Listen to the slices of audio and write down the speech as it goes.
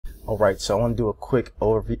Alright, so I want to do a quick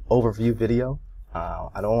overview video.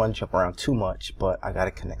 I don't want to jump around too much, but I got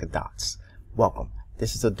to connect the dots. Welcome.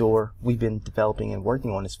 This is ADOR. We've been developing and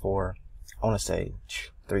working on this for, I want to say,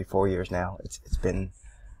 3-4 years now. It's been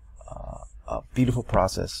a beautiful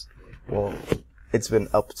process. Well, it's been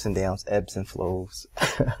ups and downs, ebbs and flows.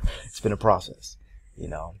 It's been a process, you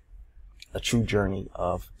know, a true journey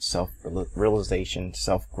of self-realization,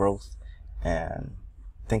 self-growth, and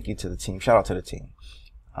thank you to the team. Shout out to the team.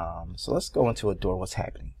 So let's go into ADOR, what's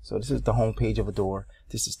happening. So this is the home page of ADOR.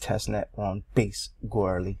 This is testnet on base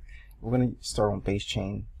Goerli. We're going to start on base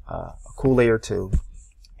chain, a cool layer 2.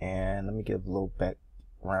 And let me give a little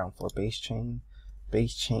background for base chain.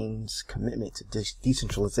 Base chain's commitment to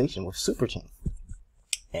decentralization with Superchain.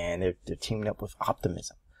 And they're teaming up with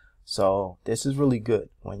Optimism. So this is really good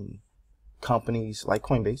when companies like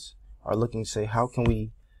Coinbase are looking to say, how can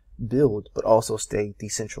we build but also stay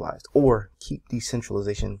decentralized or keep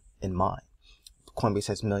decentralization in mind. Coinbase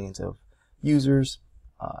has millions of users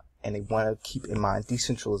and they want to keep in mind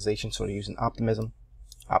decentralization, so they're using Optimism.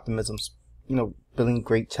 Optimism's, you know, building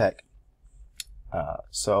great tech.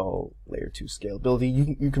 So layer 2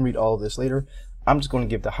 scalability, you can read all of this later. I'm just going to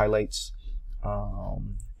give the highlights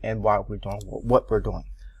and why we're doing what we're doing.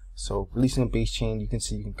 So releasing a base chain, you can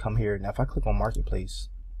see, you can come here. Now if I click on marketplace,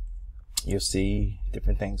 you'll see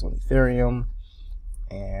different things on Ethereum,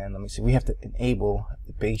 and let me see, we have to enable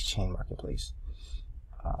the base chain marketplace.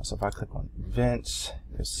 So if I click on events,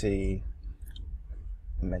 you'll see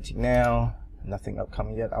minting now, nothing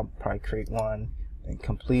upcoming yet. I'll probably create one and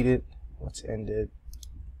complete it. What's ended?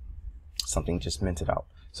 Something just minted out.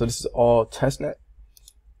 So this is all testnet.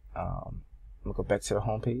 I'm gonna go back to the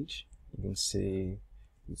home page. You can see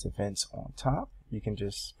these events on top. You can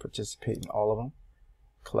just participate in all of them,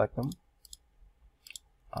 collect them.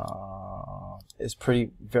 It's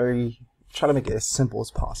try to make it as simple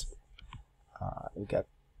as possible. We got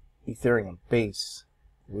Ethereum base.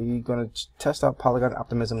 We're gonna test out Polygon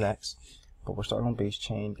Optimism next, but we're starting on base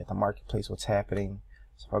chain. Get the marketplace, what's happening.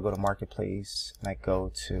 So if I go to marketplace and I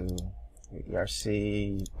go to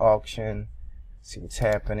ERC auction, see what's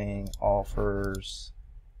happening, offers,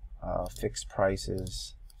 fixed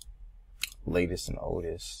prices, latest and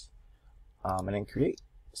oldest, and then create.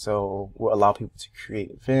 So we'll allow people to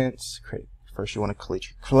create events. First, you want to create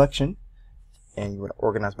your collection, and you want to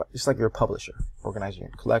organize by, just like you're a publisher, organize your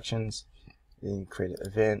collections. Then you create an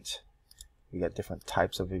event. You got different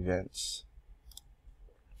types of events.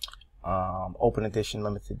 Open edition,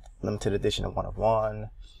 limited edition, and one of one.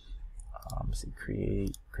 So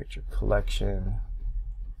create your collection,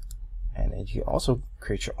 and then you can also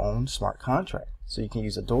create your own smart contract. So you can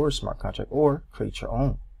use ADOR's smart contract or create your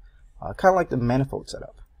own, kind of like the manifold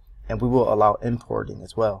setup. And we will allow importing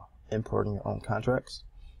as well, importing your own contracts.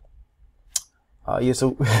 Yeah,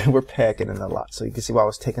 so we're packing in a lot. So you can see why it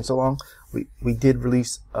was taking so long. We did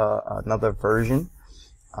release another version,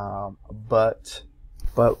 but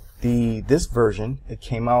this version, it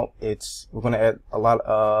came out. We're going to add a lot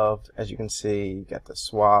of, as you can see, you got the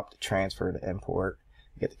swap, the transfer, the import,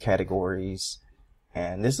 you get the categories,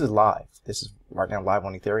 and this is live. This is right now live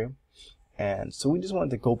on Ethereum. And so we just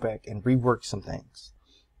wanted to go back and rework some things.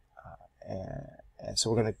 And so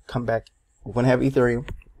we're going to come back. We're going to have Ethereum.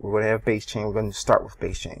 We're going to have base chain. We're going to start with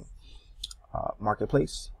base chain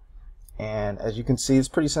marketplace. And as you can see, it's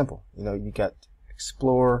pretty simple. You know, you got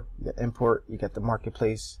explore, you got import, you got the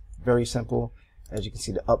marketplace. Very simple. As you can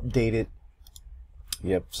see, the updated.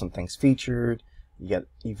 You have some things featured. You got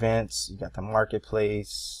events. You got the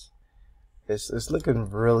marketplace. It's looking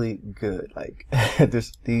really good. Like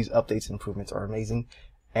these updates and improvements are amazing.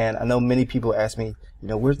 And I know many people ask me, you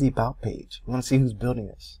know, where's the about page? We want to see who's building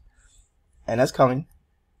this. And that's coming.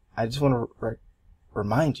 I just want to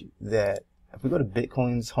remind you that if we go to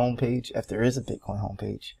Bitcoin's homepage, if there is a Bitcoin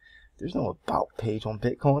homepage, there's no about page on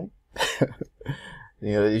Bitcoin.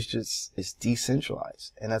 You know, it's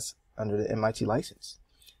decentralized, and that's under the MIT license.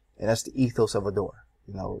 And that's the ethos of ADOR.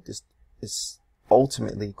 You know, this is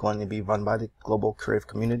ultimately going to be run by the global creative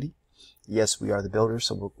community. Yes, we are the builders,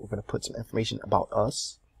 so we're going to put some information about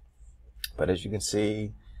us. But as you can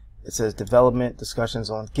see, it says development discussions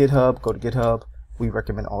on GitHub. Go to GitHub. We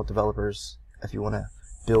recommend all developers, if you want to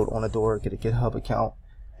build on ADOR, get a GitHub account.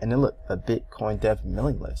 And then look, a Bitcoin dev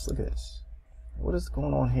mailing list. Look at this. What is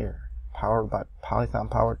going on here? Powered by Python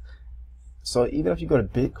powered. So even if you go to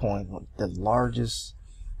Bitcoin, the largest,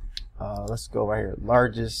 let's go right here,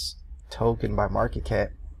 largest token by market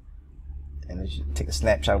cap. And as you take a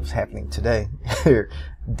snapshot of what's happening today,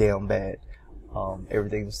 down bad.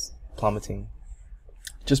 Everything's plummeting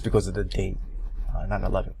just because of the date,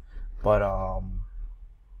 9/11. But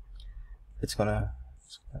it's gonna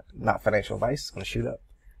Not financial advice, it's going to shoot up.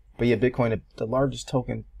 But yeah, Bitcoin, the largest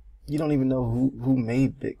token, you don't even know who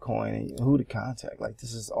made Bitcoin and who to contact. Like,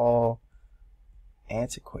 this is all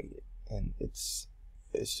antiquated, and it's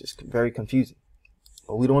just very confusing.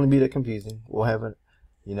 But we don't want to be that confusing. We'll have a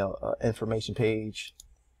information page,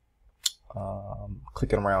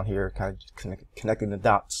 clicking around here, kind of connecting the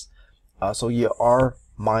dots. So yeah, our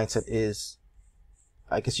mindset is,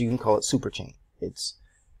 I guess you can call it super chain. It's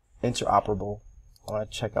interoperable. I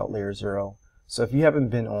want to check out layer 0. So if you haven't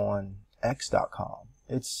been on x.com,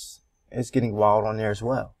 it's getting wild on there as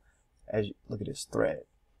well. As you look at this thread,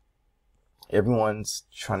 everyone's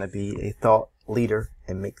trying to be a thought leader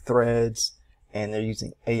and make threads, and they're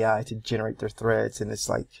using AI to generate their threads, and it's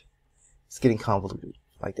like, it's getting convoluted.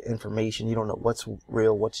 Like, the information, you don't know what's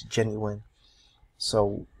real, what's genuine.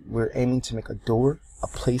 So we're aiming to make ADOR a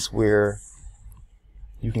place where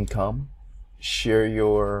you can come, share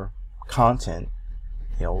your content.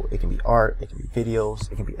 It can be art, it can be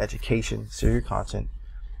videos, it can be education, share your content.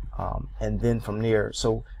 And then from there,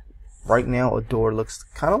 so right now ADOR looks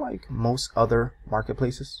kind of like most other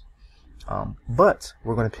marketplaces, but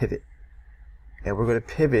we're going to pivot. And we're going to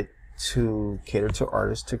pivot to cater to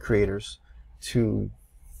artists, to creators, to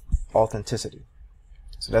authenticity.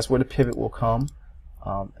 So that's where the pivot will come.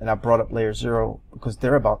 And I brought up layer 0 because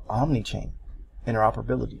they're about omni-chain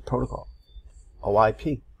interoperability protocol,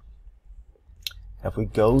 OIP. If we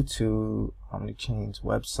go to OmniChain's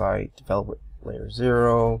website, develop with layer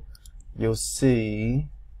 0, you'll see,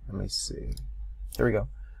 let me see, there we go.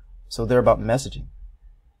 So they're about messaging,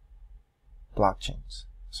 blockchains.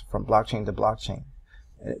 So from blockchain to blockchain.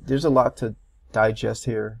 There's a lot to digest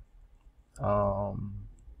here.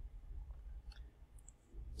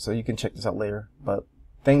 So you can check this out later. But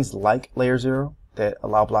things like layer 0 that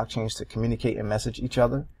allow blockchains to communicate and message each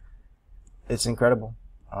other, it's incredible.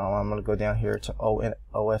 I'm going to go down here to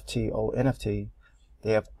ONFT.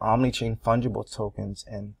 They have omni-chain fungible tokens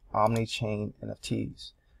and omni-chain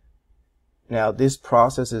NFTs. Now, this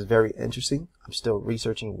process is very interesting. I'm still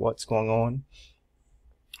researching what's going on.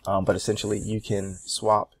 But essentially, you can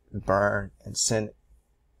swap, burn, and send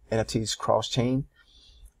NFTs cross-chain.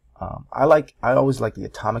 I always like the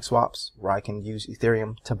atomic swaps, where I can use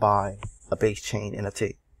Ethereum to buy a base chain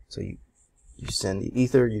NFT. So you send the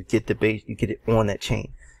Ether, you get the base, you get it on that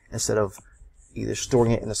chain. Instead of either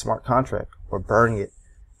storing it in a smart contract or burning it,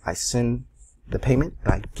 I send the payment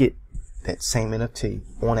and I get that same NFT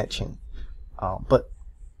on that chain. But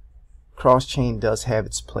cross-chain does have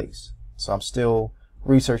its place. So I'm still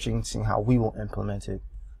researching, seeing how we will implement it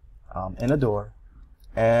in ADOR.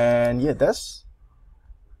 And yeah, that's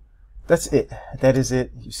it. That is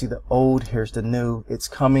it. You see the old, here's the new. It's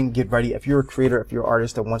coming. Get ready. If you're a creator, if you're an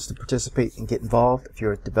artist that wants to participate and get involved, if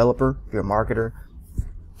you're a developer, if you're a marketer,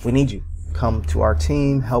 we need you. Come to our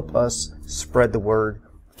team, help us spread the word.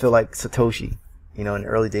 Feel like Satoshi, in the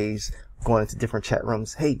early days, going into different chat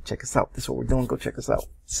rooms. Hey, check us out. This is what we're doing. Go check us out.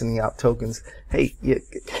 Sending out tokens. Hey, yeah,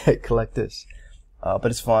 collect this. But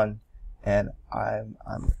it's fun, and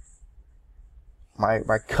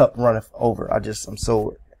my cup runneth over. I'm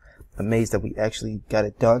so amazed that we actually got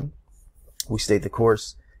it done. We stayed the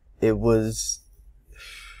course. It's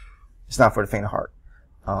not for the faint of heart.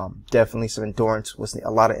 Definitely some endurance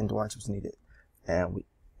a lot of endurance was needed, and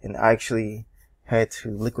I actually had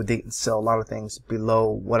to liquidate and sell a lot of things below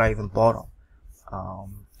what I even bought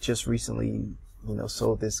them. Just recently,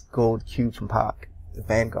 sold this gold cube from POC, the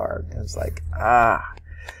Vanguard, and it's like,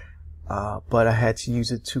 but I had to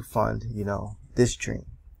use it to fund, this dream.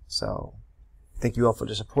 So thank you all for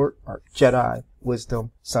the support. Mark Jedi,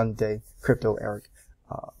 Wisdom, Sunday, Crypto Eric,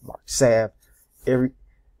 Mark Sav.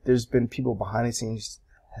 There's been people behind the scenes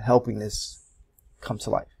helping this come to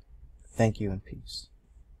life. Thank you and peace.